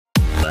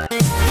Okay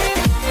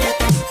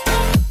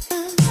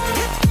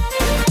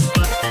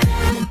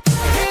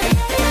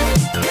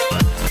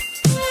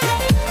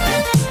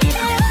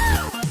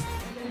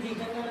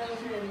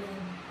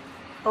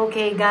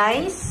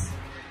guys,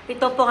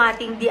 ito po ang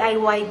ating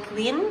DIY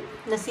queen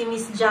na si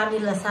Miss Jamie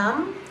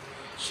Lasam.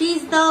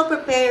 She's now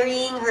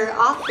preparing her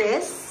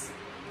office,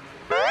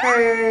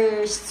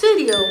 her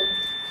studio.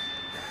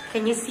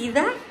 Can you see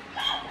that?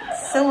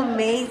 So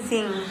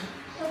amazing.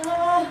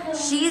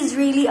 She is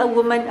really a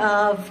woman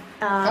of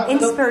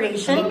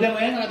inspiration.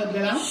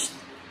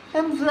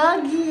 I'm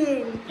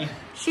vlogging.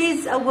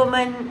 She's a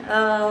woman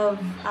of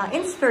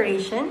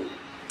inspiration,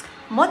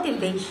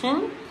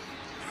 motivation,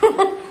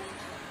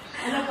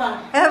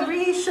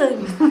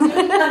 everything.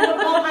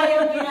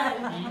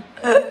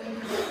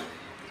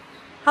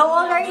 How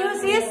old are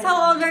you, sis?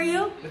 How old are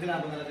you?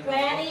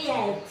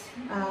 28.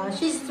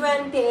 She's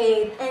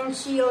 28 and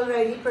she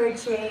already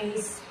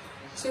purchased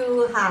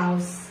 2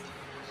 houses.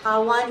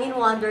 One in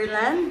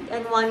Wonderland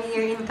and one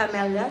here in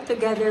Camellia,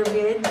 together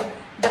with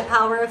the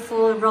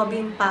powerful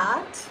Robin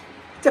Pat.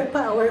 The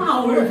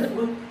powerful.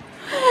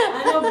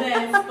 Ano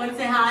best?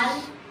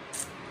 Konsehal?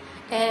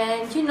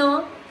 And you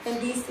know,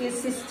 and this is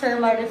Sister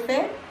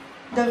Marife,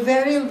 the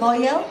very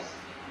loyal,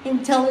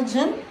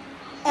 intelligent,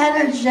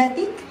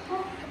 energetic,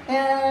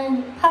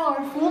 and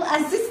powerful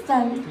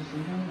assistant,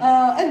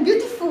 and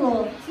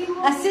beautiful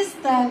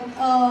assistant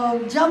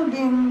of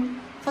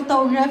jumping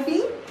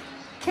photography,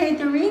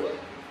 catering,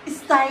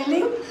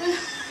 styling,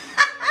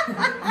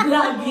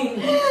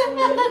 Vlogging.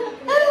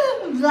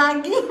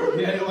 vlogging.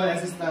 DIY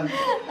assistant.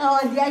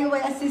 DIY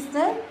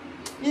assistant.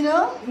 You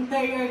know?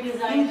 Interior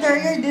designer.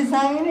 Interior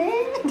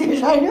designing.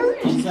 Designer.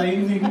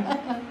 Designing.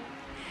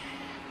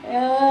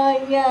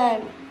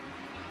 Yan.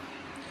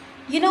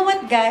 You know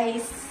what,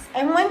 guys?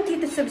 I want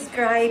you to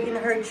subscribe in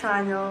her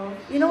channel.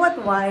 You know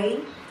what? Why?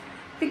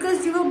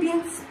 Because you will be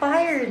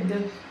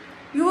inspired.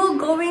 You will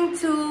going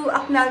to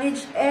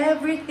acknowledge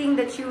everything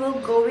that you will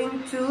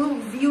going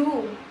to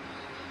view.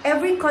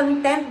 Every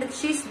content that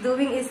she's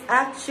doing is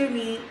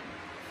actually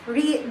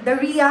the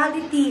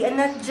reality and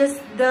not just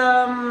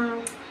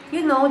the,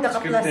 you know, the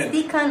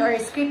kaplastikan or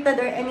scripted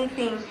or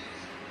anything.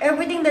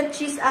 Everything that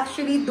she's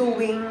actually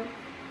doing,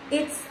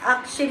 it's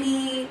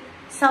actually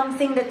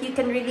something that you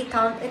can really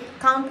count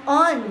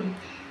on.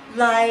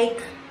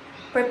 Like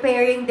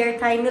preparing their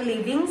tiny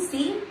living.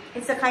 See,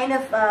 it's a kind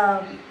of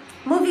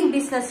moving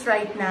business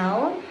right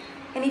now.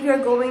 And if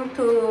you're going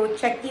to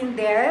check in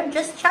there,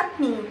 just chat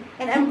me.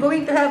 And I'm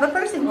going to have a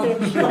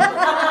percentage.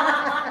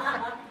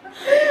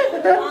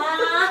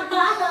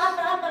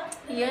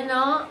 You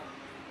know,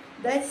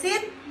 that's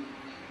it.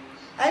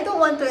 I don't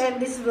want to end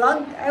this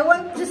vlog. I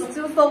want just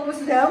to focus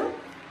them.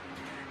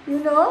 You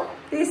know,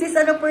 this is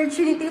an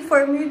opportunity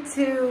for me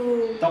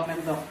to Talk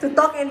and talk. To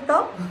talk and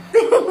talk.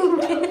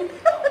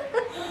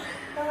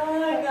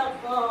 Ay,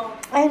 nako.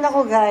 Ay,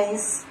 nako,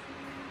 guys.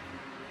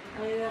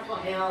 Ay, nako,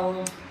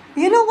 El.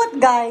 You know what,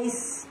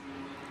 guys?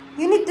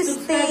 You need to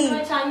stay. Subscribe to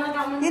my channel,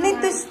 comment You need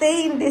to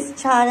stay in this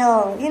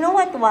channel. You know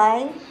what?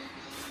 Why?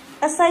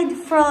 Aside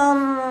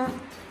from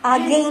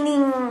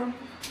gaining,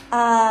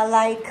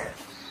 like,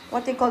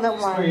 what do you call that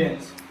one?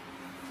 Experience.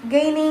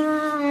 Gaining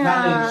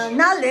Knowledge.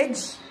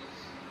 knowledge.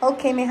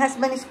 Okay, my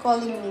husband is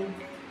calling me.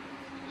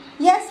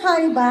 Yes,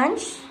 honey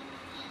bunch.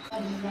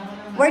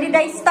 Where did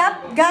I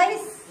stop,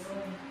 guys?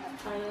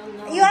 I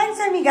don't know. You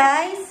answer me,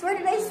 guys. Where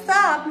did I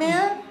stop,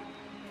 man?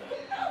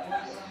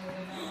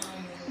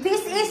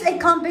 This is a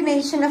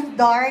combination of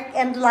dark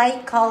and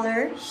light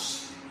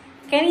colors.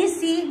 Can you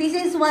see? This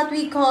is what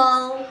we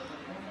call...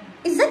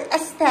 Is it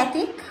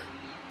aesthetic?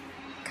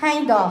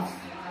 Kind of.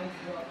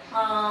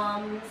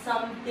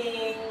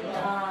 Something,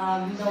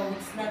 no,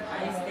 it's not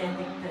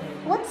aesthetic.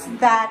 What's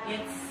that?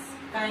 It's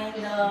kind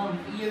of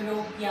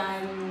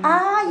European.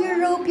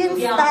 European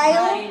Yeah,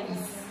 style?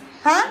 vibes.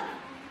 Huh?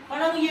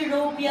 Parang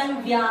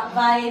European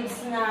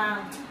vibes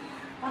na,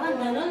 parang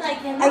ganun,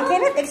 I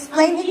cannot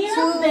explain it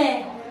to...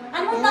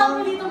 Anong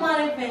tawag dito,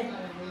 Maripet?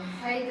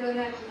 I do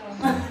not know.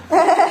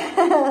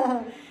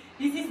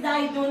 This is the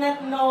I do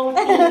not know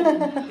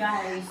thing,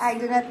 guys. I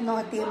do not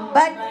know him.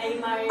 But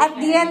at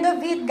the end of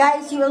it,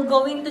 guys, you will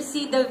going to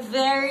see the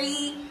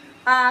very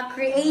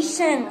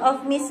creation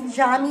of Miss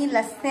Jamie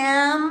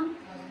Lasam.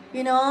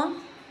 You know,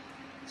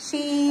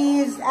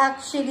 she's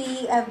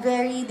actually a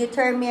very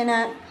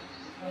determined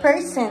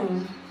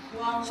person.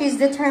 Wow. She's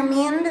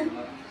determined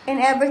in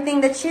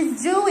everything that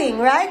she's doing,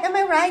 right? Am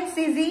I right,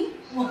 Sizzy?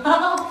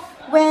 Wow.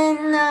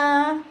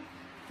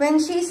 When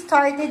she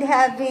started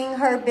having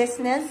her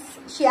business,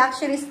 she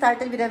actually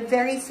started with a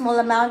very small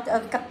amount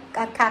of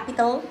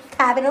capital.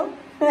 And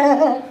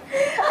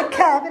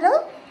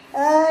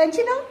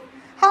you know,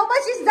 how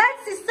much is that,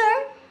 sister?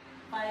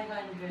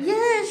 500.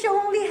 Yeah, she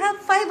only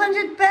have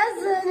 500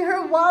 pesos in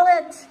her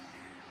wallet.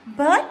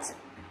 But,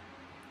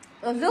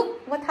 look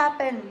what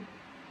happened.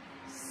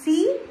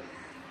 See?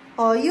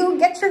 Oh, you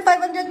get your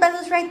 500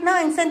 pesos right now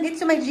and send it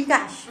to my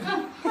GCash.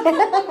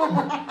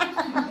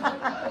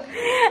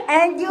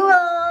 And you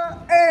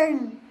will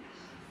earn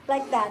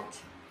like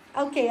that.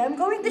 Okay, I'm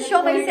going to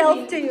show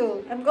myself to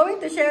you. I'm going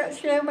to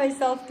share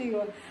myself to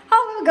you. How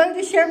am I going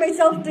to share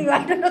myself to you?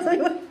 I don't know.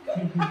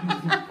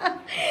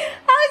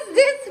 How's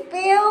this,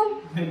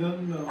 Bill? I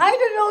don't know. I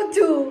don't know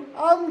too.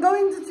 I'm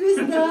going to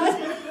twist that.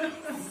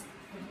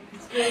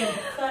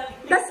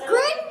 The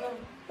screen?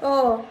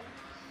 Oh.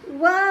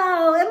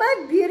 Wow, am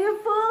I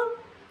beautiful?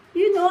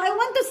 You know, I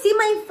want to see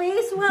my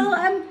face while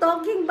I'm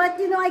talking, but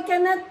you know, I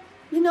cannot,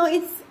 you know,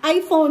 it's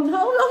iPhone.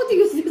 How to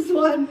use this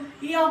one?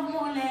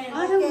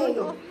 Okay.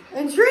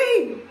 And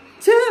 3,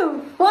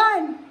 2,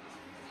 1.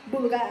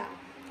 Buga.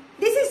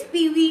 This is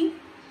Pee-wee.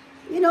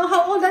 You know,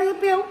 how old are you,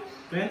 Pio?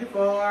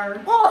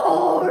 24.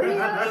 Oh, really?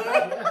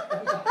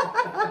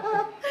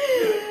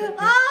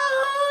 Oh,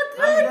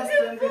 I'm just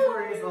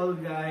 24 years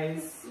old,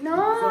 guys. No,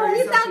 Sorry,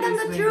 you so tell them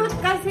the please truth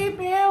make kasi,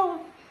 Pio.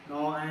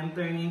 No, I'm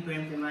turning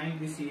 29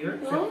 this year.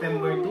 Oh.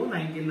 September 2,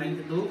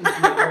 1992 is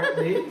my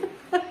birthday.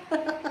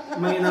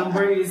 My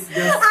number is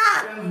just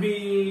can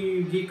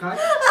be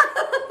Gcash.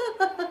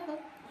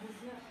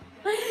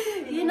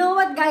 You know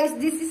what, guys?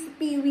 This is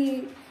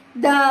Pee-wee,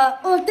 the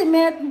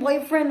ultimate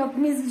boyfriend of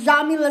Miss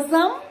Jamila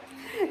Sam.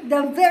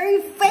 The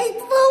very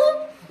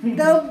faithful,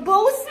 the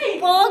most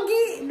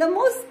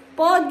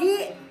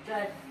poggy,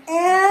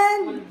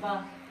 and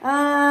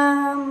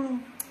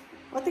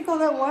what do you call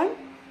that one?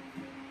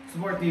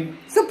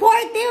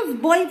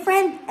 Supportive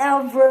boyfriend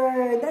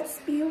ever. That's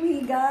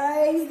Pee-wee,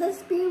 guys.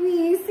 That's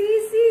Pee-wee.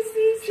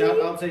 See.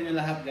 Shout out sa inyo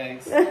lahat,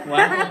 guys.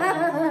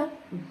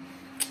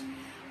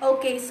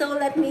 Okay, so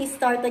let me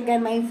start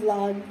again my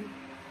vlog.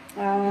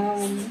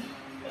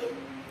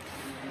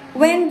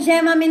 When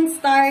Gemamin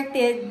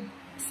started,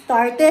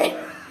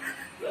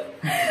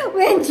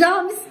 when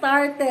Jam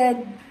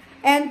started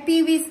and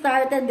Pee-wee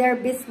started their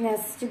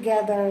business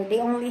together, they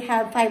only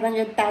have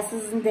 500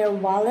 pesos in their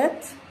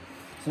wallet.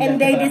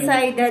 And they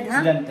decided,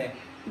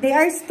 they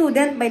are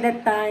student by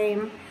that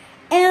time.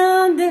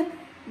 And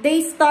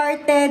they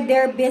started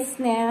their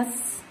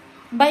business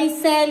by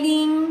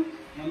selling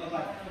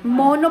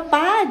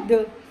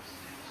monopod.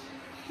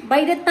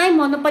 By the time,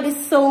 monopod is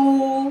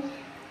so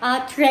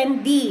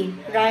trendy,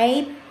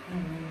 right?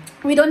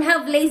 We don't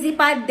have lazy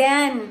pad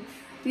then.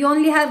 We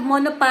only have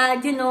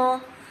monopod, you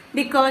know,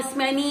 because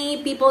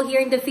many people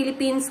here in the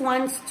Philippines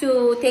wants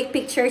to take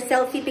pictures,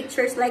 selfie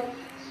pictures like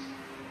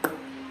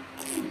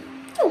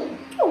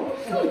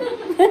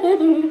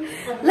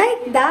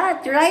like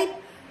that, right?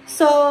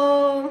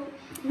 So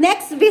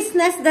next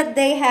business that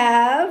they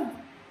have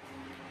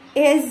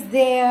is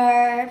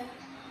their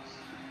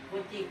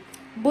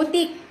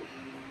boutique,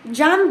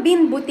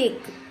 Jambin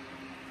Boutique.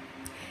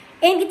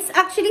 And it's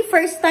actually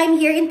first time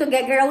here in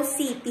Tuguegarao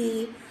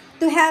City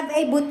to have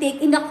a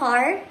boutique in a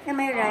car. Am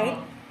I right?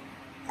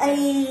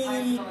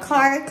 A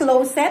car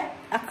closet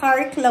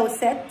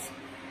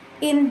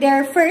in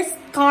their first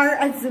car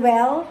as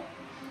well.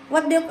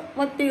 What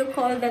do you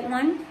call that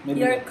one?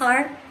 Your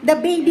car? The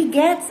Baby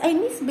Gets. I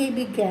miss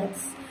Baby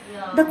Gets.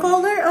 Yeah. The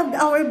color of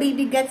our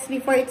Baby Gets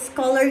before, it's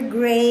color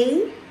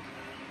gray.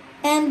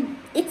 And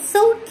it's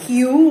so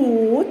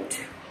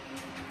cute.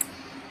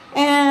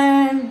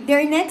 And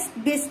their next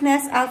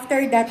business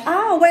after that,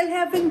 while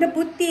having the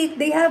boutique,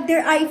 they have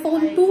their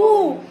iPhone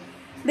too.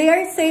 They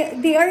are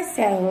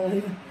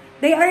selling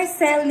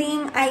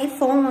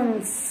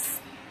iPhones.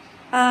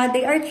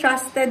 They are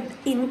trusted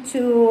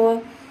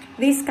into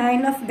this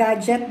kind of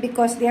gadget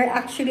because they are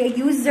actually a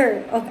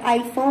user of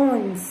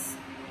iPhones.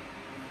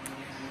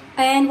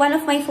 And one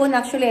of my phone,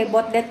 actually, I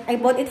bought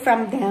it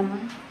from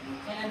them.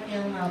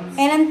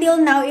 And until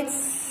now,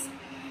 it's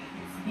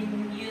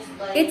been used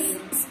by, it's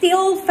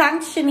still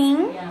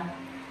functioning. Yeah.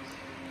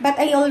 But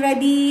I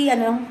already,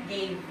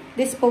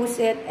 disposed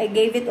it. I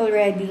gave it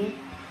already.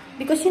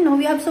 Because, you know,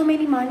 we have so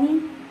many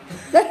money.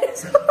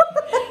 Rich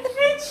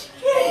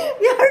kid.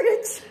 We are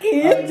rich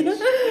kid.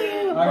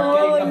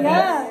 Oh,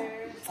 yeah.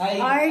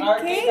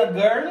 Arcade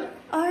girl?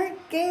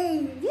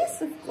 Arcade.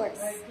 Yes, of course.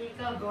 Arcade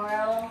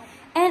girl.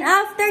 And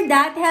after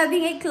that,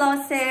 having a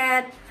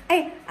closet.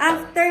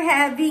 After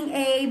having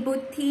a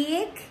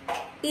boutique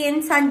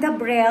in San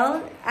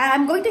Gabriel.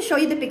 I'm going to show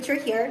you the picture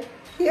here.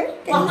 Here?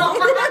 Can you see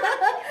it?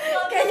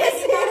 Can you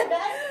see it?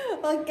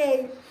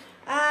 Okay.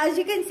 As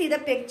you can see the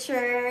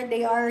picture,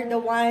 they are the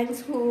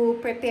ones who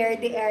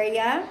prepared the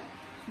area.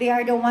 They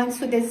are the ones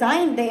who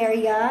designed the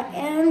area.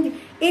 And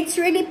it's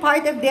really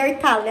part of their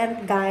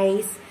talent,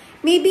 guys.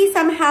 Maybe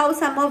somehow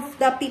some of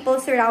the people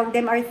surround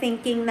them are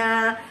thinking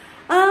na,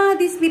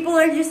 these people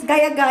are just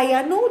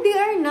gaya-gaya. No, they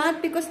are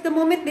not, because the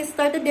moment they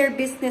started their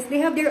business, they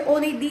have their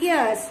own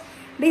ideas.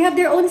 They have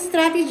their own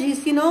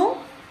strategies, you know?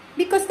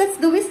 Because that's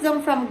the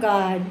wisdom from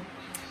God.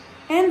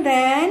 And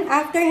then,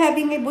 after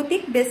having a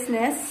boutique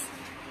business,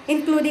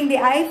 including the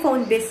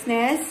iPhone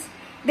business,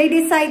 they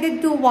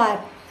decided to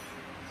what?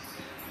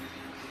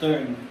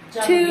 Turn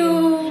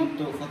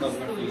into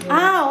photography.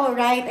 All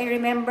right. I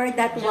remember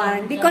that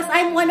one. Because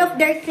I'm one of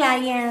their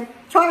clients.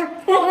 Sure.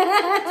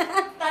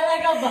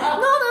 Talaga ba?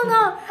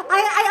 No.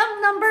 I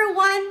am number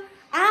one.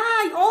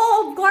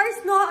 Of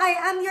course, no. I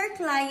am your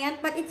client,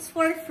 but it's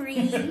for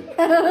free.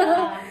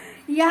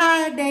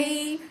 Yeah,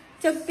 they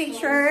took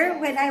picture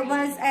when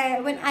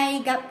I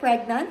got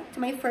pregnant to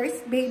my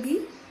first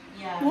baby.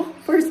 Yeah. Oh,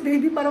 first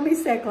baby, parang may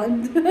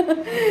second.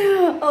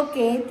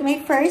 Okay, to my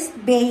first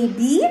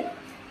baby.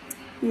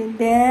 And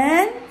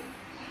then,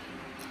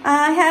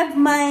 I have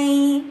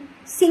my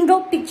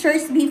single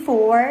pictures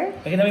before.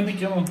 Pakita mo yung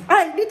picture mo.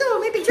 Ah, dito,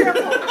 may picture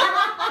ako.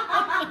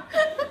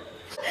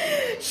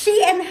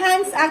 She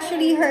enhanced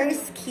actually her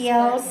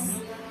skills.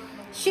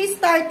 She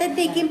started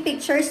taking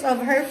pictures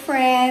of her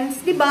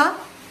friends. Diba?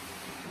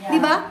 Yeah.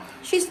 Diba?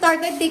 She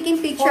started taking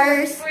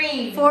pictures For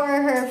free. for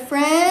her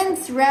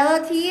friends,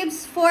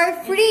 relatives, for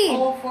free.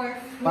 All for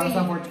free. Para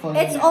sa portfolio.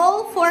 It's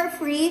all for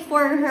free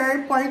for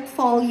her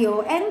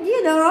portfolio. And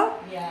you know,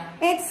 Yeah.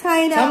 it's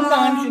kind of...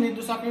 Sometimes you need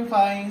to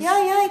sacrifice.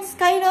 Yeah, it's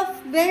kind of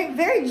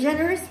very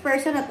generous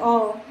person at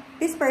all.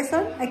 This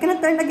person, I cannot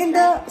turn again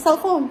the cell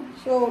phone.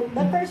 So,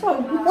 that person.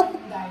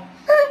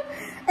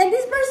 And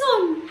this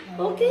person.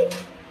 Okay.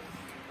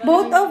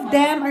 Both of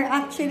them are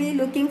actually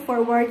looking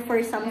forward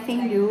for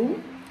something new.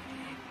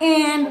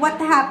 And what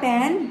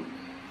happened?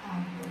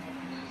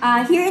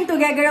 Here in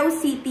Tuguegarao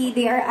City,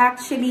 they are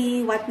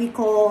actually what we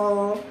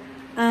call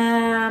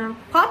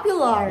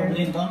popular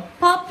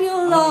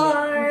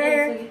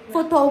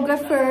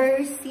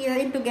photographers here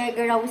in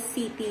Tuguegarao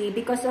City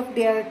because of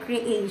their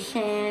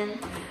creation,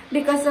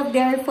 because of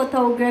their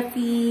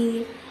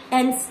photography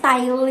and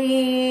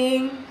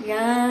styling.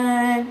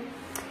 Yan.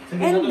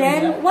 And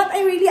then, what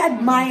I really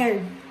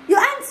admired, you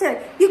answer,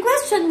 you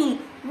question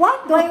me,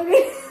 what do I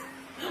really...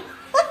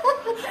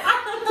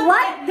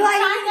 What do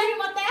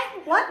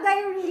I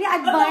really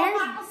admire?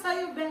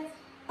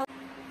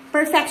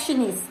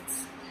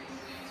 Perfectionists.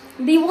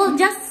 They will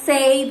just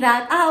say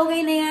that,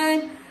 okay na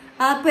yan,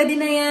 pwede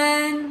na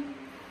yan,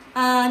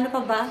 ano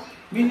pa ba?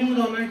 Yung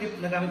roller,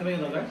 nagamit ba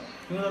yung roller?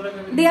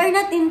 They are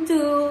not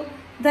into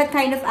that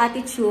kind of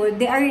attitude.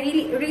 They are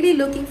really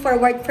looking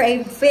forward for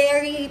a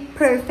very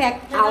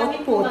perfect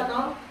output.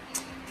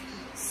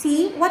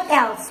 See? What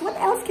else? What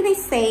else can I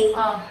say?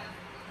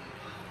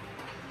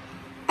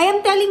 I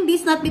am telling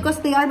this not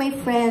because they are my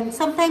friends.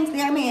 Sometimes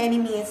they are my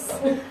enemies.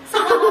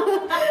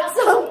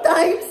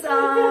 Sometimes,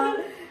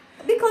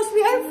 because we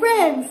are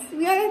friends.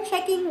 We are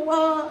checking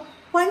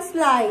one's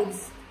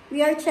lives. We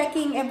are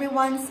checking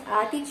everyone's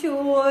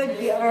attitude.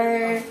 We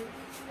are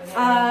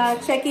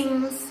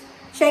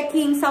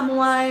checking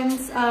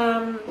someone's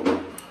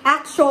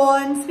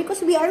actions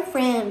because we are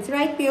friends,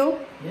 right, Pio?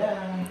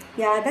 Yeah.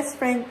 Yeah, that's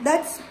friend.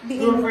 That's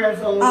being. True friends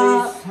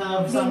always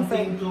have being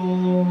something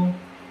to,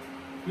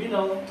 you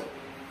know.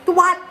 To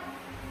what?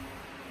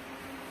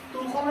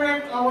 To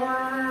correct our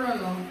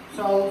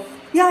self.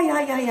 Yeah.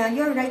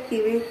 You're right,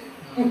 Pio.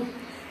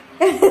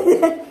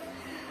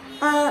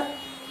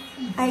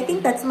 I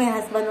think that's my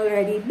husband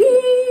already.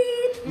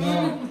 Beep.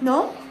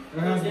 No?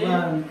 Your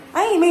husband.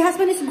 Ay, my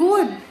husband is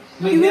good.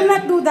 He will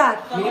not do that.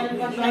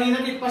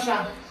 Nanginagit pa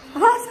siya.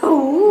 Ah, so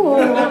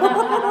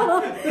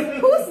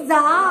who's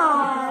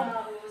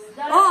that?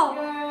 Oh,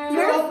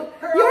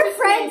 your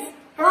friends?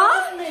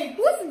 Huh?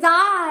 Who's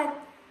that?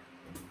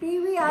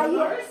 Piwi, are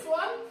you?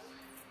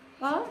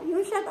 Huh?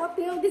 You shut up,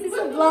 Pio. This is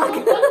a vlog.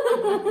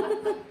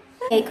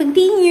 Okay,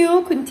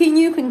 continue.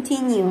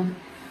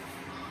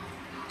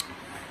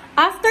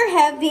 After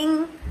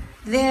having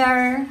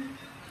their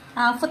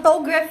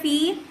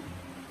photography,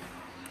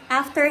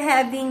 after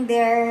having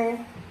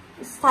their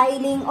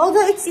styling,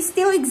 although it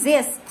still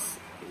exists,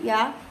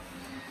 yeah,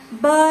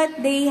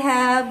 but they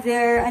have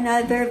their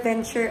another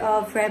venture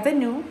of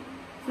revenue,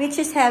 which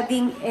is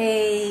having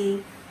a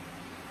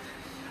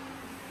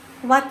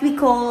what we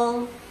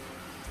call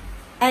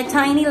a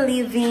tiny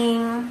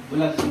living.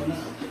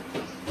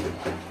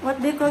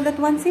 What do you call that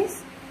one,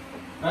 sis?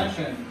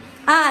 Transient.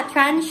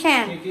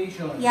 Transient.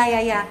 Staycation.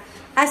 Yeah.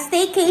 A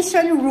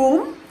staycation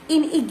room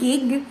in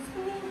Igig.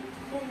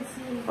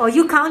 Oh,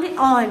 you count it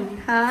on,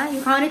 huh?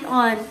 You count it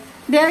on.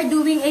 They're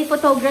doing a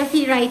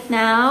photography right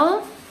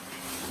now.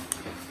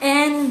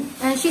 And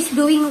she's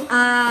doing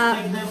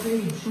Check their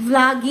page.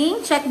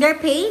 vlogging. Check their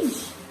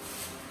page.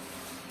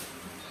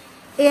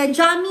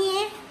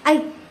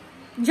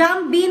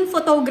 Jambin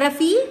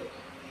photography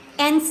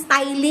and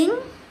styling.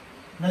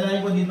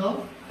 Nalagay ko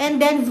dito? And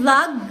then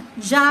vlog.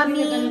 Ano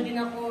Jami din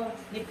ako,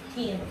 lip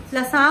tint.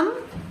 Lasam.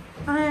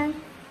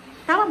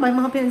 Tama ba yung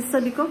mga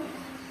pinagsasabi ko?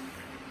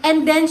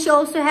 And then she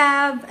also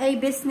have a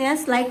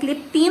business like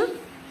lip tint.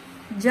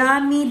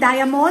 Jami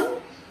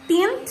Diamond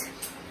Tint.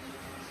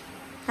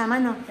 Tama,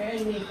 no? Hair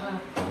and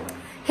makeup.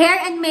 Hair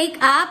and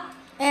makeup.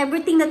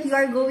 Everything that you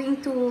are going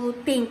to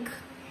think.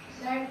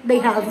 They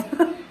have.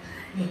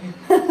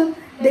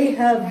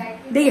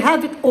 They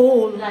have it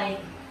all. Like,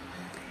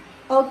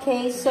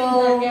 Okay,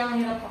 so,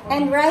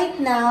 and right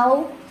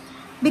now,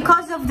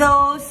 because of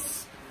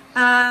those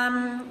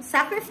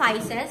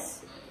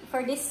sacrifices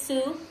for this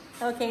Sue,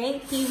 okay,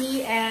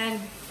 Kiwi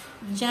and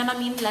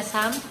Jamamim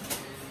Lasam,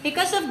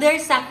 because of their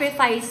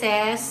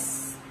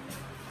sacrifices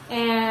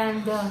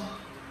and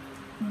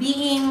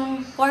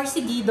being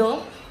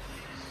porsigido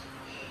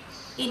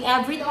in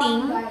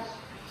everything,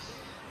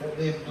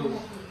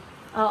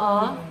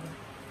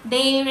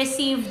 they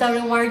received the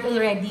reward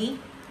already.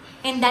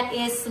 And that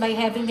is by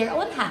having their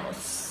own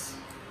house.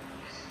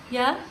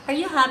 Yeah? Are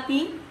you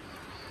happy?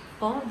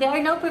 Oh, they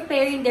are now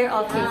preparing their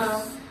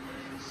office.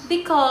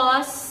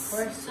 Because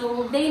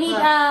they need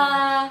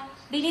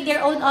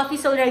their own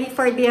office already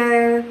for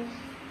their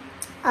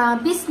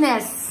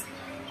business.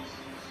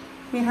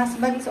 My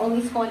husband is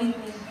always calling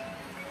me.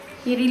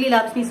 He really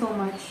loves me so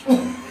much.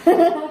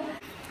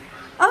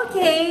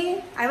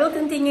 Okay, I will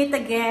continue it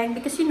again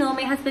because you know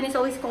my husband is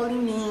always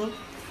calling me.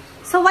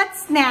 So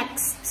what's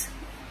next?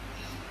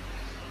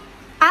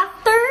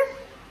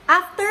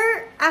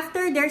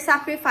 After their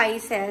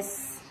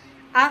sacrifices,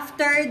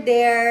 after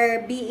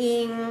their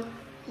being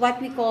what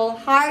we call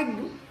hard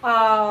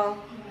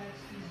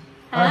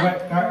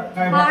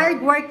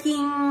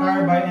working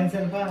Car buy and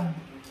sell pa.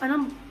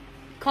 Anong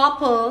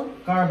couple?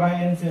 Car buy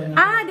and sell.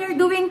 They're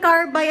doing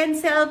car buy and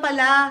sell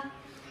pala.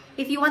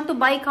 If you want to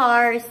buy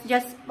cars,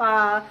 just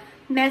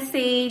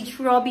message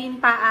Robin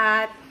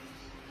Paat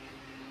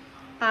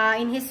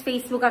in his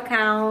Facebook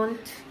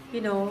account,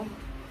 you know.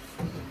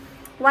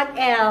 What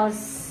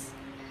else?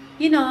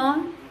 You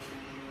know,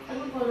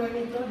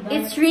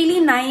 it's really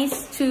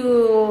nice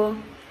to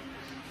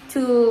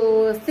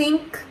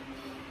think,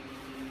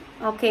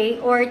 okay,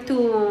 or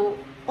to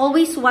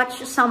always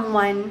watch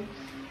someone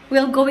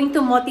will going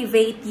to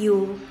motivate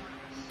you.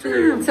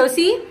 So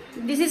see,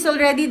 this is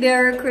already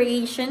their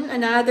creation,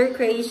 another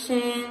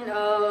creation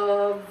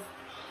of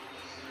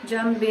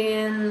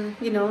Jambin,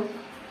 you know,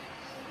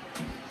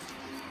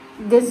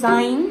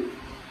 design.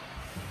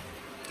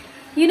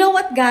 You know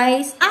what,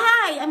 guys?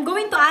 I'm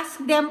going to ask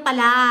them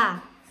pala.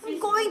 I'm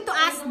going to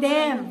ask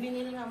them.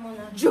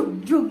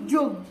 Jug, jug,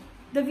 jug.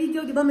 The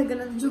video, di ba may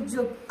ganun, jug,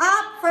 jug.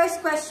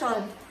 First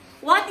question.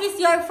 What is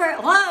your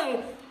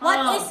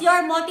What is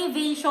your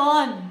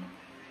motivation?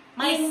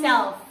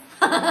 Myself.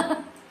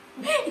 Sabi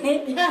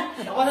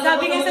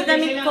nga sa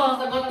damit ko,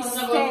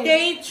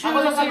 Stay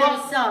true to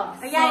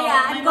yourself.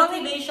 Yeah, my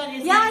motivation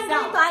is I'm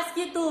myself. going to ask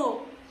you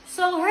too.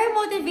 So her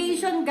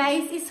motivation,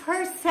 guys, is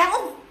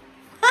herself.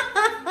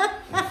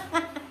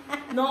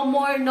 No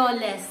more, no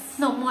less.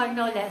 No more,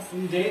 no less.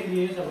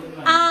 Hindi sagot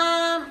na.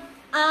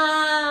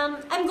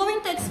 I'm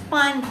going to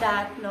expand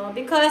that, no,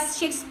 because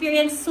she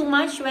experienced so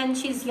much when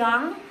she's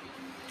young,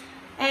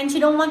 and she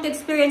don't want to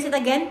experience it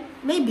again.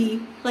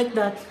 Maybe like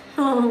that.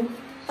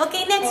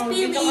 Okay, next,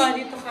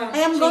 Pili. I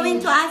am going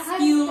to ask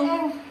you,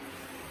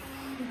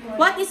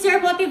 what is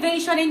your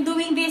motivation in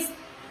doing this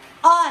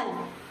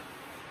all?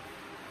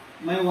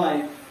 My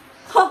wife.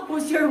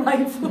 Who's your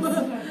wife?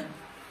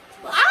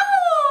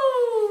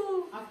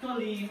 Ow!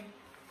 Actually,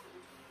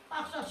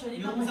 Actually,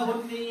 yung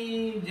sagot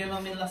ni Gemma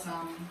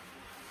Milasam,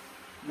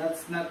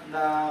 that's not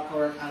the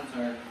correct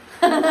answer.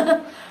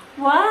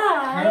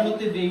 Why? Her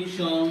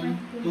motivation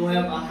to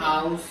have a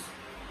house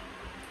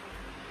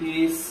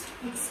is,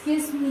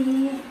 Excuse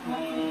me.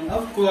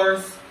 of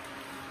course,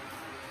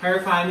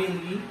 her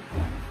family.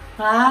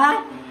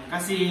 What?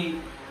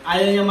 Kasi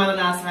ayaw niya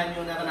maranasan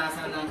yung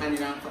naranasan ng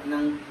kanilang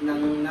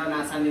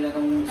naranasan nila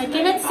nung I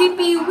cannot see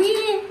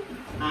Pee-wee.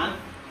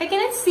 Ha? I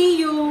cannot see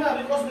you.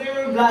 Yeah, because they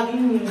were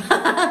vlogging me.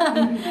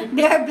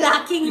 They are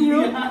blocking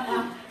you.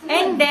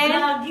 And then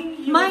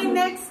Vlogging you. my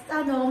next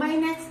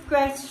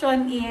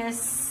question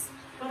is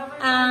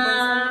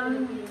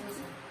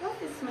what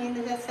is my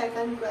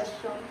second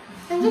question?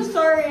 I'm so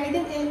sorry. I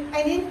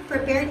didn't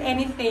prepare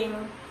anything.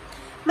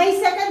 My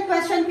second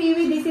question,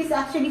 Pee-wee, this is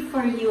actually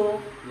for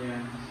you.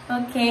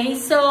 Yeah. Okay,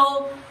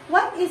 so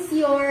what is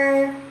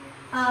your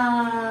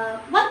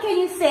what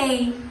can you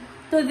say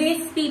to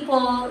these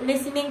people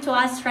listening to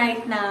us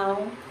right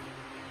now?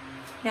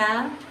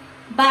 Yeah,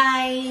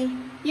 by,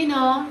 you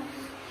know,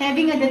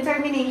 having a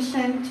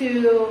determination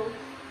to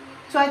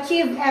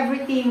achieve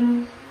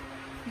everything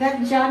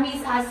that Jamie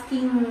is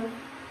asking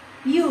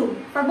you,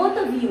 for both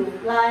of you,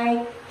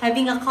 like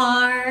having a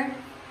car,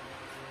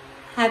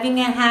 having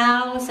a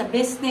house, a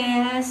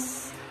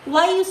business.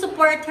 Why you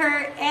support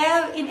her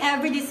in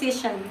every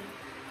decision?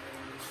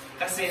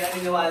 Kasi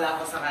naniniwala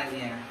ako sa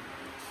kanya.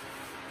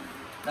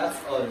 That's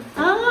all.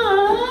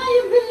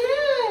 You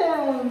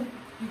believe.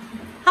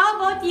 How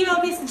about you,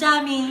 Miss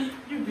Jamie?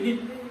 You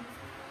believe?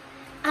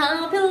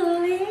 I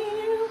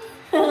believe.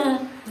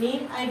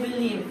 Me, I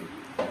believe.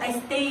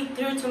 I stay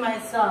true to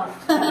myself.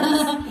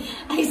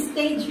 I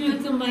stay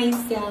true to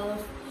myself.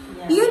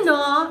 Yeah. You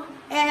know,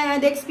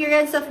 the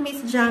experience of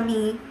Miss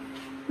Jamie,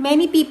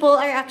 many people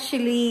are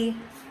actually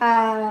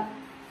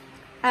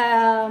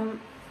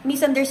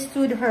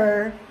misunderstood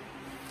her.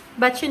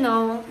 But you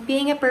know,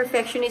 being a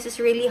perfectionist is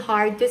really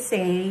hard to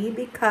say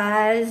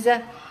because,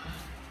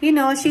 you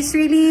know, she's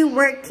really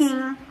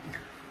working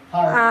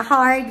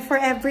hard for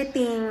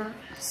everything.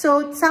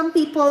 So some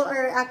people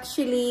are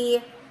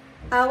actually,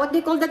 what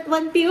do you call that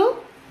one, Pio?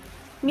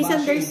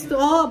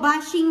 Misunderstood.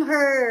 Bashing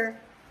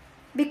her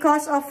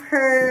because of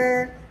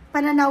her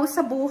pananaw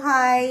sa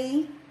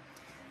buhay,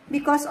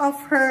 because of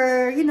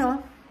her, you know,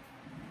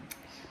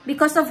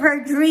 because of her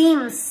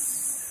dreams.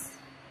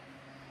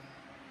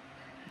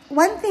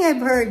 One thing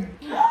I've heard,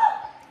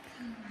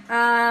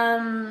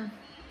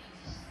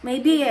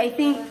 maybe I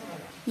think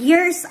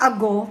years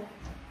ago,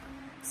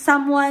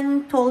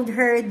 someone told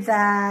her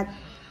that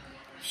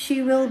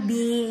there will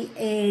be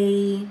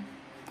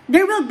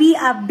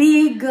a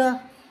big,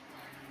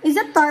 is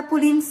that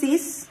tarpaulin,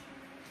 sis?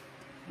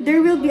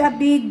 There will be a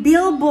big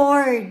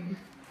billboard.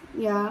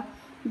 Yeah.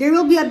 There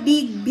will be a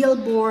big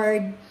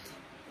billboard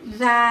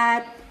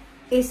that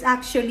is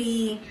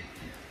actually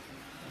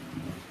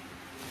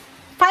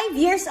 5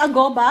 years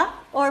ago ba?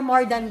 Or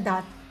more than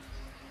that?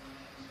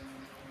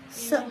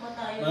 So,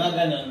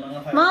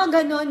 mga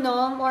ganon,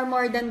 no? Or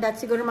more than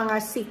that. Siguro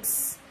mga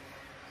 6.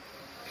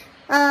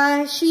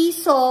 She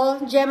saw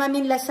Gemma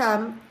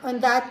Minlasam on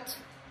that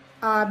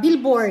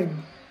billboard.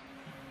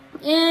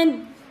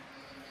 And,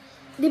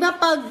 di ba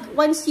pag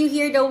once you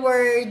hear the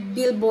word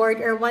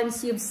billboard or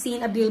once you've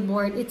seen a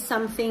billboard, it's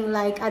something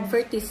like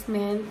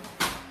advertisement.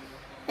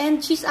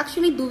 And she's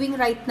actually doing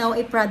right now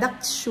a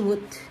product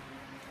shoot.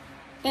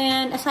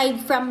 And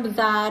aside from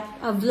that,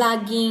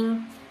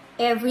 vlogging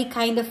every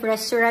kind of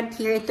restaurant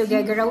here in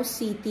Tuguegarao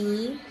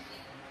City.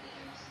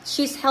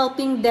 She's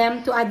helping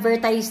them to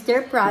advertise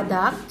their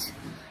product.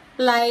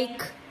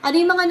 Like, ano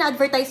yung mga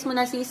na-advertise mo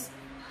na, sis?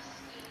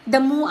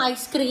 The Moo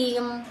Ice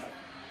Cream.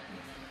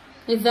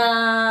 The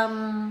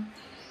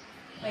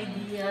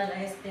Ideal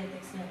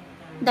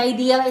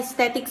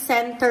Aesthetic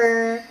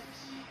Center.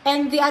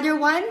 And the other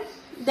one?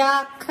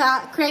 The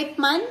Crepe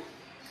Man?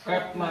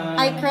 Crepe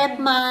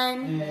Man.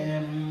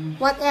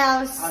 What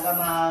else?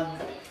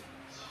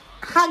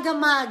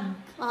 Hagamag.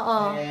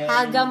 Oo.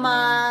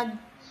 Hagamag.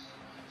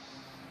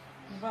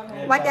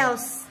 What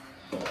else?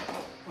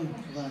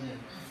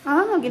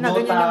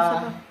 Ginaganyan lang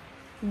siya.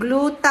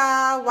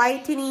 Gluta,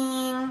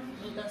 whitening.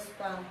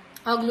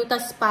 Gluta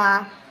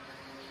spa.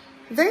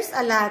 There's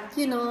a lot,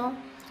 you know.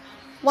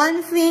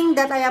 One thing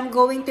that I am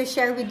going to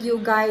share with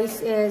you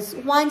guys is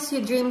once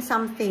you dream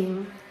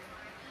something,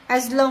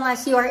 as long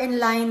as you are in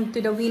line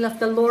to the will of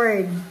the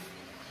Lord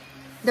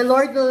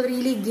will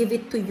really give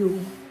it to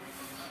you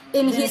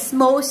in His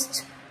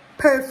most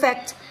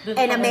perfect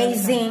and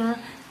amazing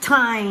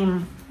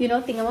time. You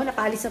know, tingnan mo,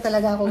 napaalis na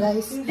talaga ako,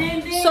 guys.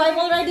 So, I'm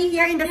already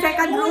here in the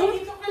second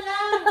room.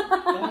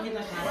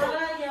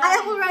 I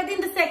am already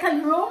in the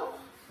second room.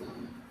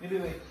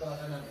 Maybe wait.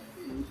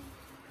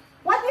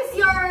 What is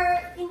your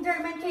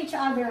endearment to each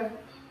other?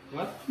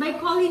 What? By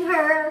calling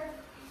her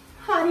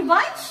Honey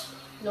Bunch?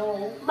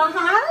 No.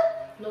 Mahal?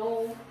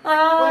 No.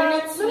 We're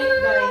not sweet,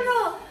 guys.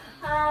 No.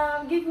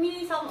 Give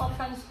me some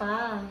options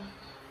pa.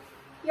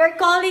 You're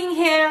calling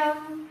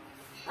him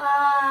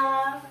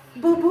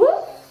Boo Boo?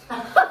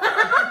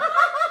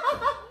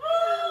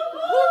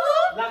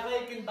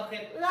 Lakay kin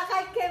bakit?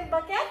 Lakay kin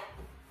bakit?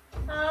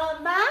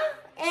 Ma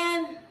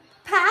and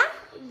Pa?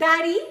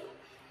 Daddy?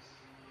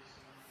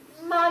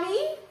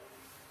 Mommy?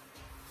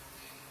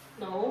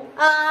 No.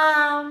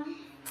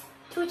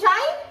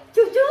 Chuchay?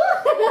 Chuchu?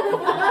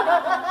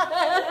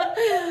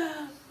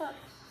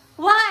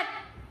 What?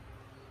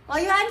 Oh,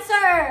 you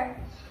answer.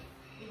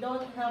 We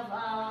don't have,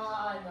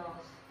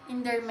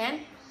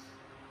 Endearment?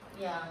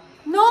 yeah.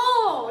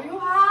 No, you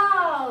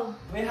have.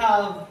 We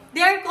have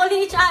They are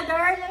calling each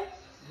other.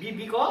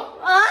 Bibi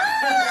ko?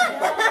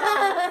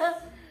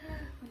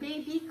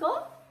 Baby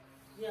ko?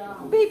 Yeah.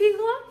 Baby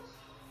ko?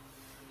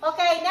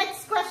 Okay,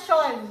 next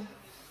question.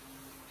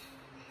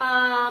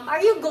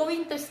 Are you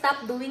going to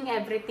stop doing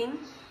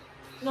everything?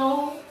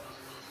 No.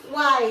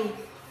 Why?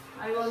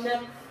 I will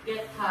not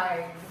get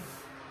tired.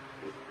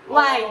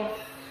 Why?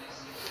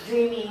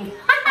 Dreaming.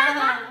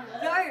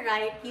 You are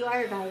right. You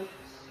are right.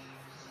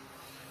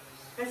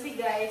 Kasi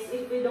guys,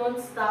 if we don't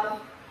stop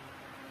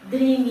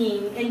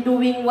dreaming and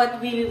doing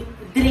what we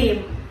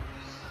dream,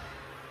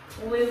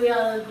 we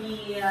will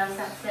be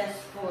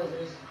successful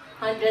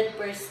 100%.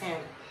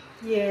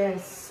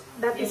 Yes,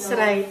 that You is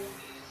know, right.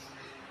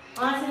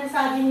 Mga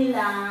sinasabi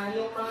nila,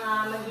 yung mga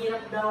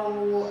mahirap daw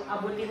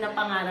abutin na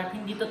pangarap,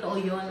 hindi totoo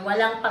yun.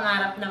 Walang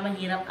pangarap na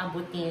mahirap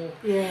abutin.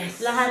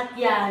 Yes. Lahat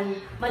yan,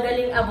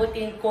 madaling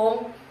abutin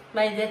kung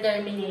may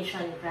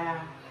determination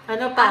ka.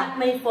 Ano pa? At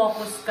may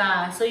focus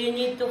ka. So, you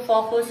need to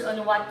focus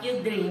on what you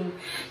dream.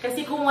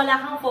 Kasi kung wala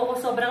kang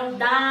focus, sobrang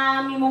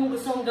dami mong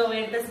gustong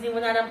gawin, tapos hindi mo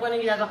na alam kung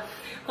anong ginagawa.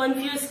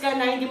 Confused ka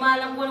na, hindi mo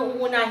alam kung anong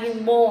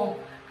uunahin mo.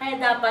 Kaya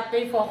dapat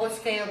may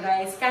focus kayo,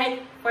 guys.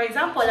 Kahit, for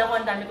example,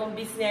 ako ang dami kong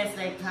business,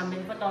 like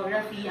having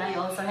photography. I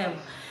also have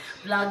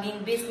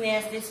vlogging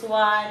business, this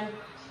one.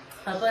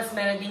 Tapos,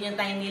 meron din yung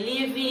tiny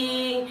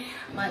living.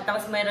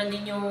 Tapos, meron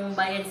din yung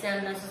buy and sell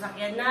na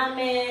sasakyan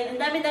namin.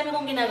 Ang dami-dami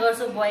kong ginagawa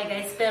sa buhay,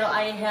 guys. Pero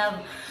I have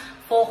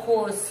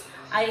focus.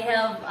 I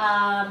have,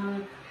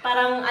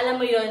 parang, alam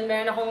mo yun,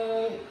 meron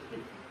akong,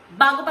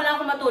 bago pa lang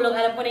ako matulog,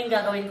 alam ko na yung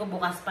gagawin ko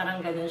bukas. Parang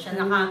gano'n siya.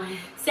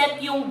 Naka-set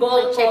yung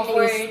goal ko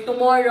for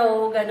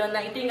tomorrow. Gano'n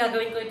na, ito yung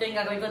gagawin ko, ito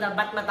yung gagawin ko.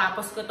 Dapat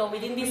matapos ko to.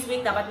 Within this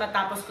week, dapat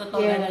matapos ko to.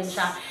 Yes. Gano'n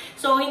siya.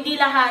 So, hindi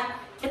lahat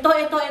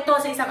ito,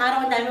 sa isang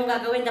araw, ang dami mong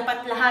gagawin.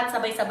 Dapat lahat,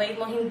 sabay-sabay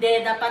mo.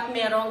 Hindi, dapat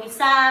merong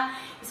isa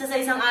sa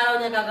isang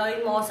araw na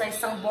gagawin mo sa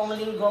isang buong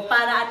linggo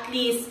para at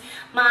least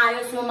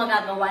maayos mo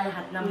magagawa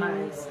lahat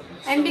naman. Yes.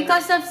 And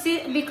because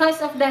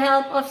of the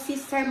help of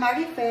Sister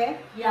Marife,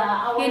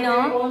 yeah, our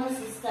own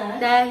assistant.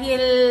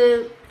 Dahil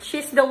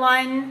she's the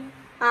one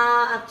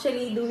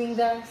actually doing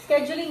the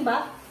scheduling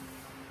ba?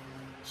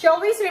 She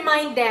always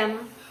remind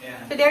them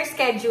to their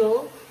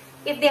schedule.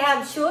 If they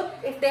have shoot,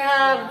 if they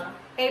have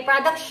a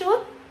product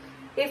shoot,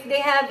 if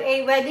they have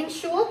a wedding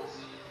shoot,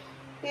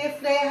 if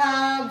they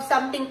have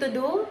something to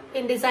do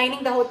in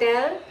designing the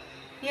hotel,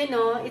 you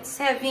know, it's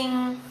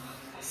having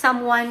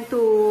someone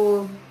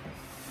to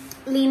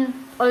lean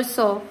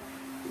also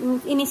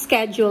in his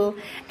schedule.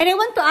 And I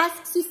want to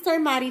ask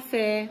Sister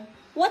Marife,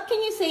 what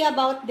can you say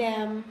about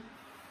them?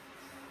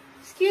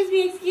 Excuse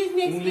me.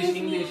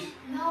 English.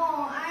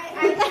 No, I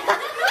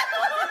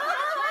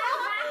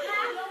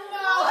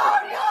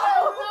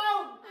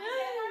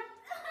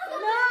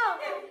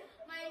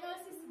my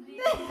nose is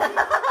bleeding.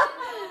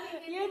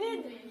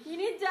 You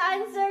need to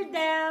answer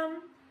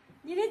them.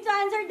 You need to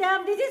answer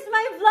them. This is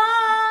my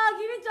vlog.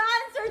 You need to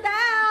answer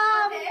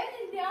them.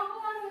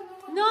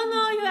 No,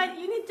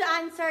 you need to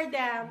answer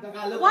them.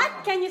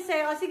 What can you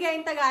say? O sige,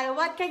 in Tagalog.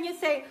 What can you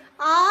say?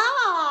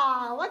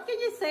 What can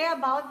you say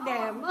about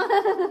them?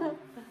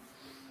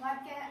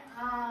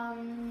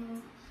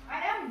 I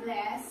am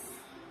blessed.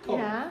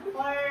 Yeah.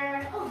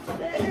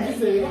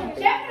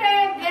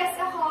 Siyempre, blessed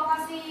ako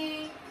kasi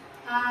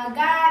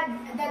God,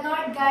 the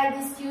Lord God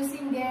is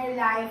using their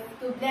life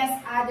to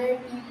bless other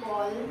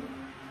people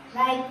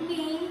like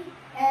me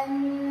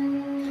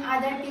and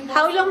other people.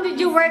 How long did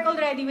you work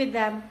already with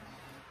them?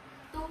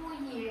 2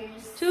 years.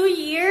 2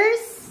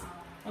 years?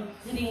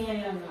 Hindi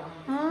ngayon.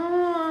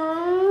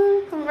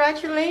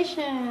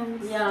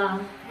 Congratulations. Yeah.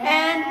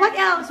 And what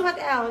else? What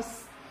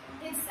else?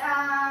 It's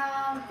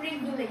a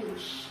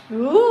privilege.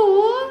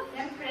 Ooh.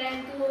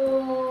 Siyempre,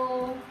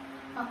 to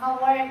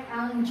maka-work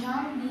ang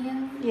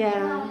Jambin.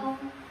 Yeah.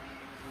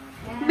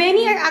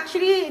 Many are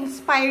actually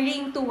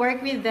inspiring to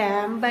work with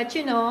them, but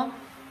you know,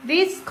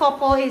 this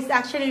couple is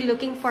actually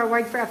looking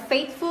forward for a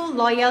faithful,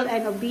 loyal,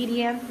 and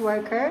obedient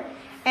worker,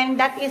 and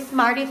that is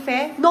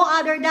Marife, no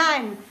other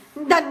than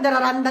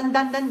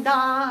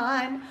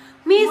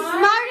Miss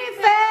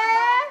Marife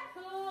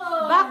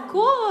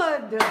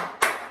Bakud.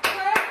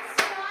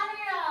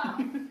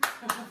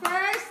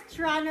 First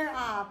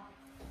runner-up.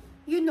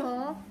 You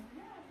know,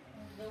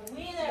 The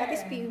winner. that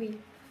is Pee-wee.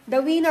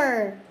 The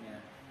winner.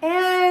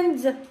 And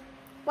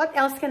what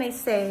else can I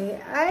say?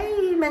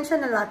 I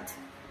mentioned a lot.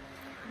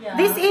 Yeah.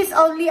 This is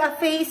only a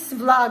face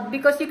vlog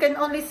because you can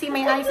only see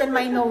my eyes and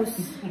my nose.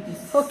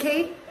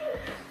 Okay?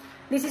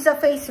 This is a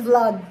face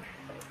vlog.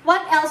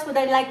 What else would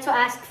I like to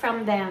ask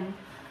from them?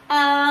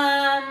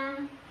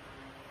 Are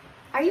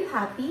you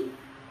happy?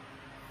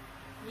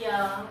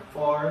 Yeah.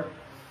 For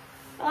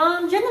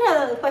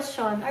General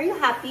question. Are you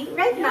happy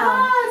right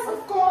now? Yes,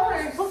 of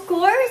course. Of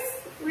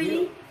course.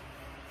 Really?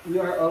 we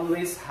are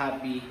always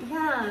happy.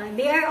 Yeah,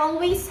 they are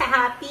always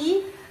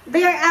happy.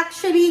 They are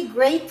actually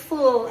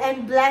grateful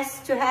and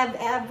blessed to have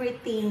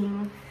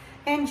everything.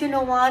 And you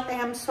know what? I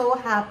am so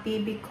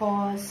happy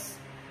because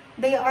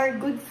they are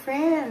good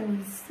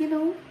friends, you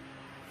know.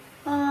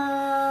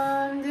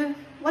 And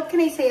what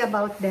can I say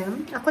about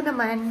them? Ako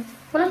naman,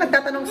 walang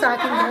nagtatanong sa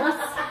akin, boss.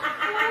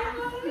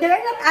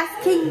 They're not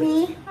asking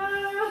me.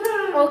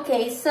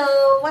 Okay, so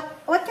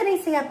what can I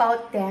say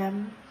about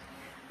them?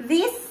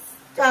 This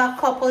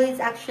couple is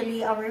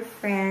actually our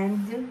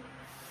friend.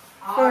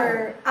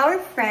 Our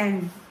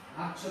friend.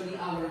 Actually,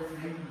 our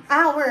friend.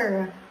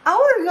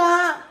 Our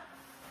nga.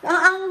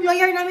 Ang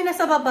lawyer namin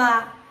nasa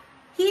baba.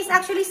 He is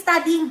actually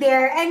studying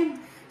there and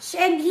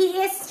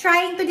he is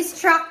trying to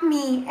distract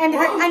me. And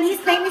his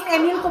name is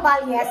Emil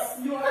Cobalies.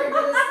 You are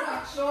the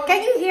distraction.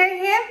 Can you hear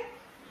him?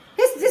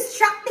 He's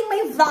distracting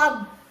my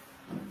vlog.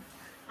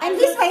 And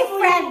he's my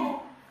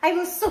friend. I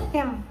will sue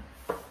him.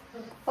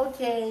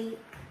 Okay.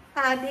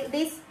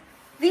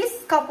 This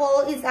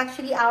couple is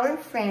actually our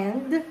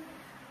friend.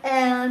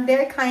 And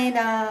they're kind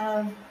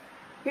of,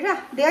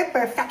 they're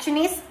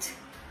perfectionist.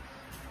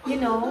 You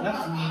know.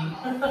 That's me.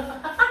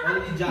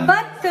 Only John.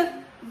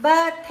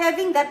 But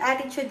having that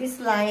attitude is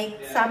like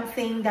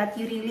something that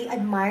you really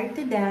admire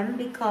to them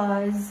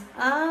because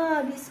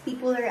these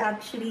people are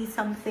actually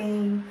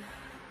something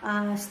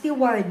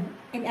steward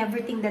in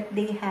everything that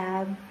they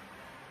have.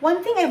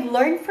 One thing I've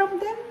learned from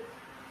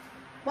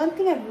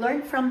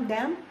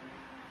them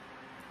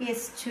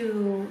is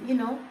to,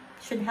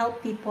 should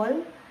help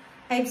people.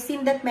 I've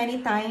seen that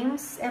many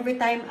times. Every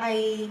time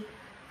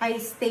I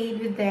stayed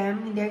with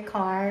them in their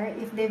car,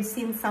 if they've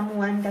seen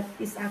someone that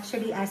is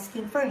actually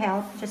asking for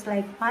help, just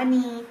like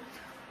money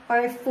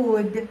or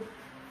food,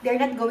 they're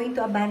not going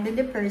to abandon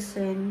the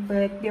person,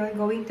 but they're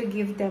going to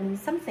give them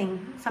something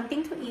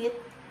to eat,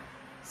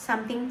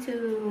 something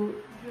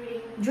to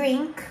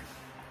drink.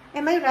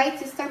 Am I right,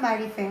 Sister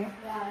Marife?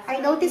 Yeah. I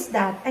noticed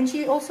that. And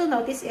she also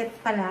noticed it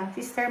pala,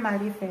 Sister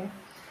Marife.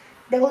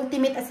 The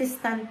ultimate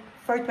assistant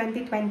for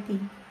 2020.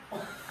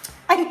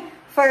 Ay,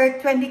 for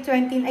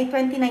 2019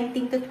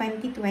 to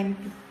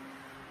 2020.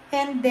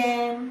 And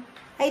then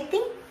I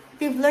think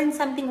they've learned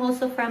something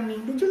also from me.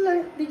 Did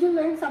you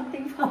learn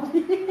something from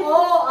me?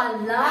 Oh,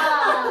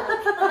 Allah!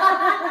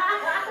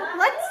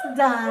 What's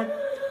that?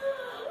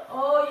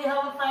 Oh, you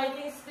have a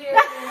fighting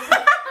spirit.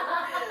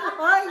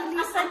 Oh, you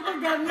listen to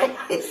them.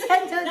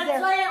 Listen to them.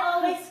 That's why I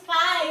always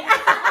fight.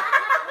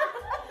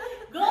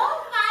 Go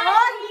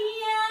fight,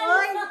 Ian!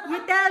 Oh, you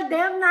tell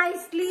them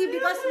nicely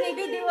because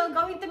maybe they will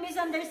going to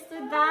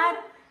misunderstood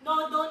that.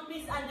 No, don't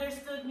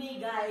misunderstood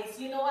me, guys.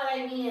 You know what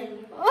I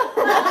mean.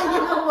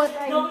 You know what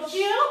I mean. Don't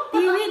you?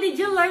 Tiwi, did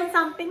you learn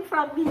something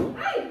from me?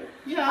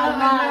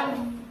 Yeah,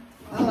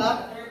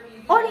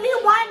 Only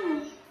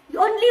one.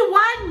 Only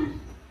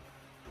one.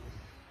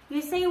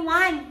 You say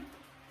one.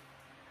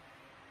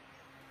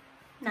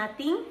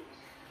 Nothing?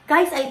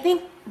 Guys, I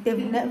think they've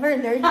never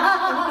learned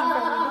anything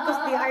from me because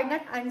they are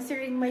not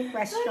answering my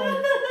question.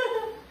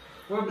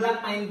 we're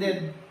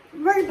black-minded.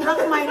 We're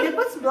black-minded.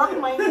 What's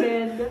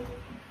black-minded?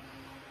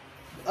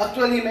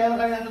 Actually, meron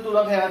kami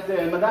natutulang kay ate.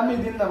 Madami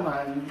din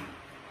naman.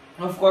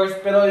 Of course,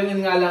 pero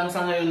yun nga lang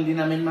sa ngayon, hindi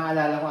namin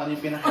maalala kung ano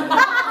yung pinakita.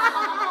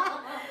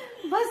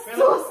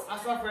 Pero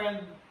as a friend,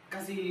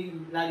 kasi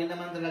lagi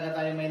naman talaga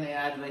tayo may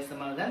nai-advise na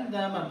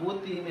maganda,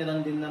 mabuti,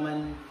 meron din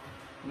naman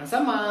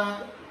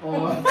masama.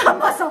 O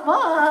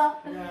Masama!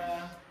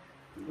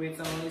 Wait,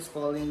 someone is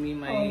calling me,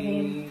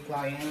 my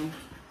client.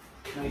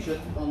 I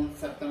shoot on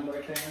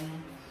September 10.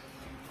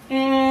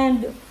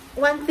 And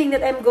one thing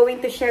that I'm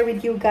going to share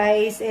with you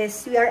guys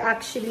is we are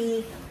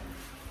actually,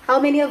 how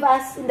many of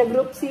us in the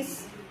group,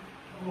 sis?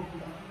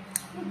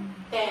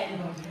 10.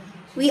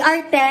 We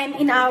are 10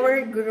 in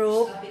our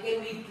group.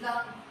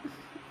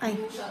 I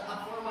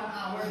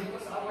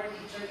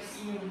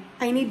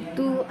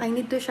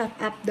need to shut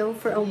up though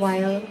for a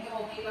while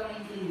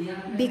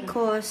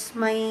because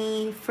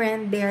my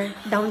friend there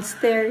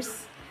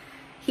downstairs,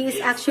 he is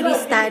actually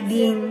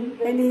studying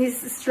and he's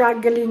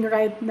struggling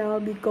right now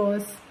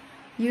because,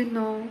 you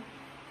know,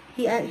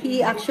 he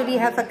actually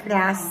have a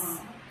class.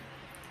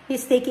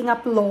 He's taking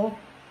up law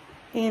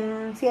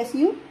in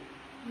CSU.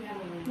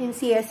 In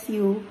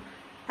CSU.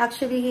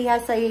 Actually, he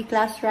has a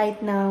class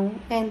right now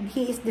and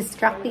he is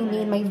distracting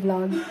me in my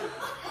vlog.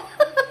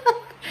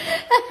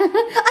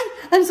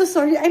 I'm so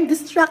sorry. I'm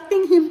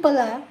distracting him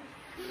pala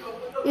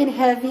in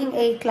having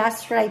a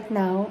class right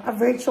now, a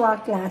virtual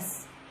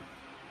class.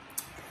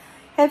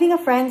 Having a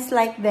friends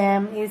like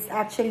them is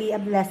actually a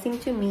blessing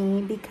to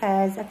me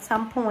because at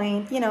some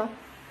point, you know,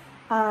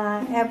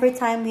 every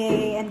time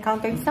we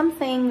encounter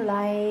something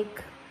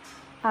like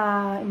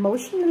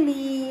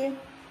emotionally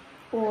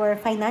or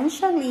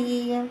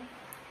financially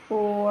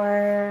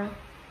or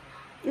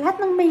lahat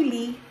ng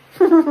maili.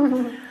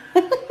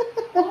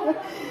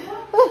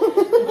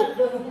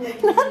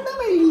 Lahat ng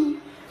maili.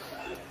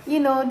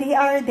 You know, they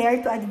are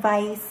there to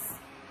advise.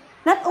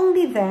 Not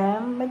only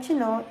them, but you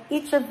know,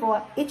 each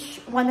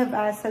one of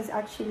us has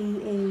actually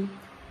a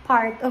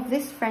part of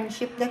this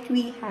friendship that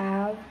we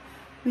have.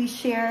 We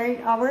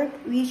shared our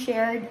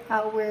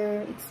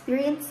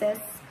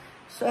experiences.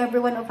 So every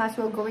one of us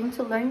will going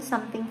to learn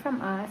something from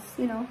us,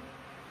 you know.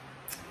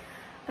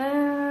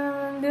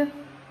 And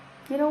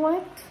you know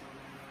what?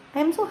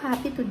 I'm so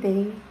happy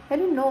today. I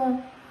don't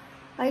know.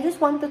 I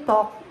just want to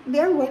talk. They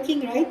are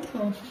working right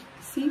now.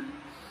 See?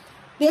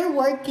 They're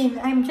working.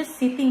 I'm just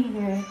sitting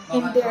here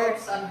in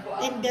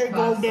their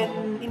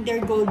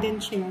golden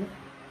chair.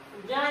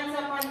 Diyan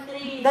sa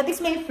pantry. That is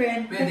my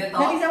friend. That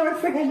is our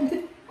friend.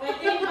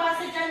 Pwede yung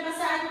basa dyan.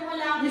 Basaan mo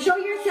lang. You show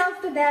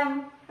yourself to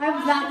them. I'm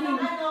vlogging.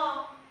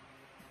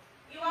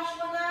 I-wash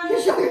mo na.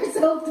 You show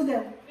yourself to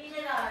them.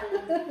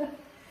 Mineral.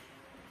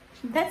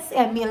 That's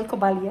Emil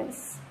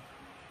Cobalias.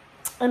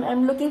 And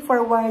I'm looking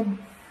forward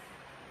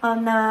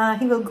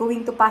he will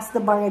going to pass the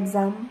bar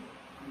exam.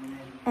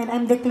 And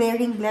I'm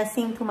declaring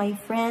blessing to my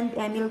friend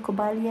Emil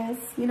Cobalias.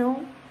 You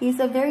know, he's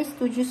a very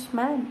studious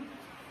man.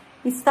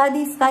 He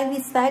studies.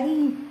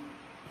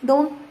 He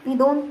don't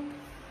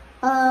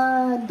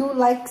do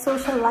like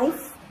social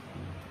life.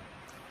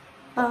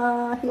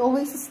 He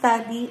always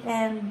study,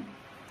 and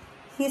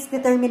his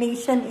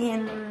determination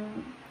in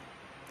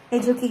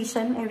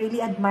education, I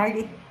really admired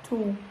it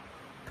too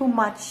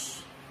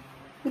much,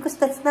 because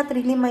that's not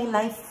really my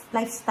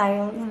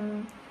lifestyle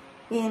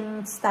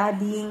in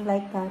studying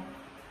like that.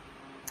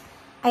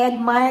 I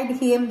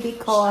admired him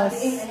because,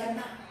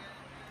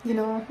 you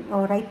know,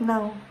 right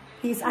now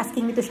he's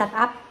asking me to shut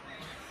up.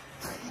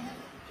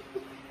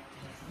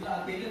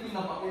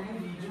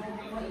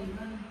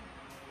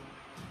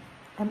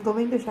 I'm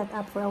going to shut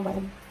up for a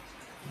while.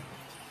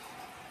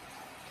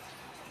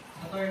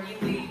 Attorney,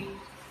 wait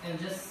and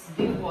just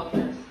drink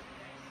water.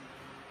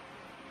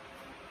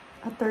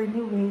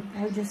 Attorney, wait,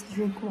 I'll just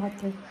drink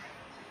water.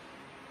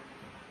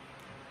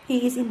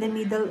 He is in the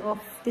middle of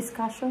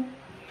discussion,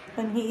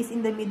 and he is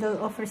in the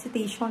middle of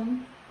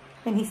recitation,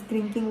 and he's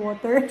drinking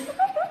water.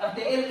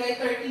 Ate El, kay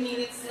 30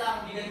 minutes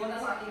lang. Bigay mo na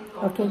sa akin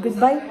to. Okay,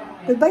 goodbye.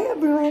 Goodbye,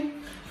 everyone.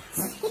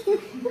 This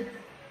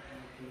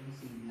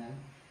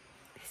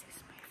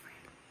is my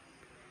friend.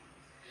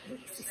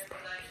 He is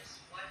studying.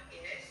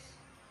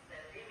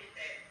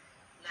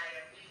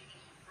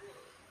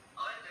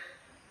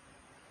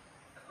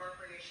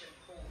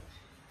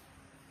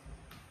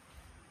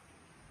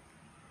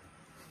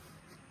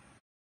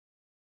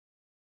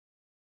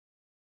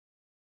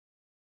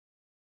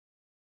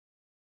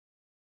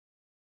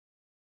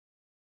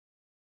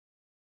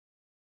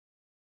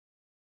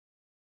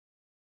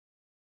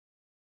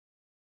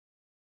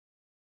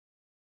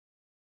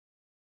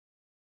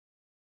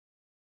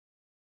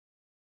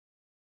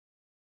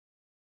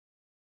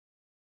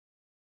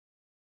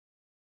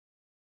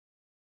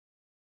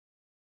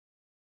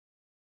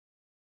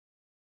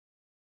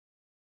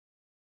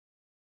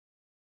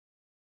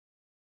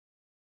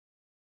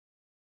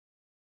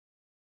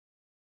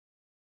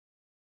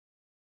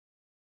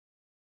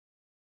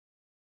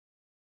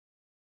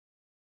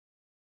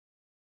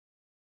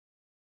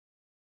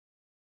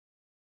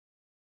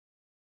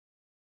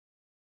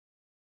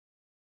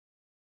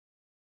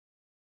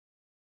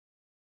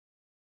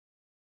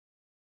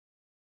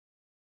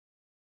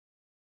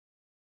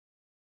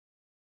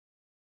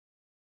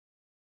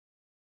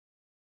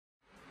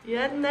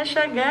 Yan na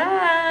siya,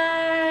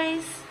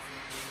 guys.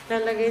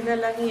 Lalagay na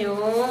lang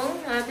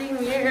yung ating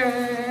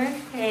mirror.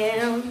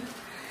 And,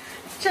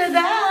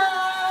 tada!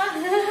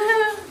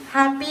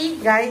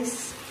 Happy,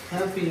 guys?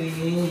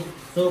 Happy.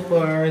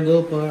 Super,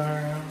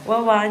 duper.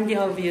 Wawa, hindi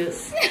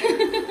obvious.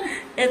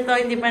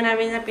 Ito, hindi pa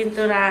namin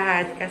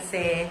napinturahan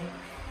kasi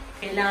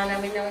kailangan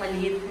namin ng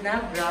maliit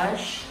na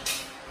brush.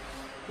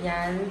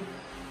 Yan.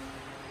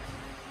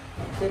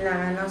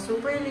 Kailangan ng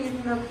super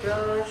liit na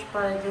brush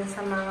para dyan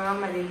sa mga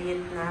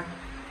maliliit na.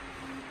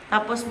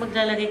 Tapos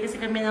maglalagay kasi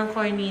kami ng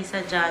cornisa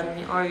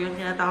dyan or yung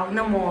tinatawag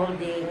na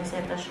moldings.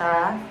 Ito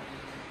siya.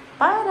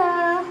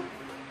 Para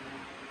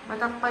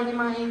matakpan yung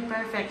mga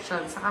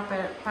imperfections. Saka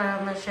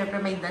para syempre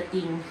may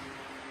dating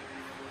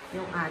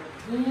yung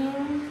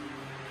ating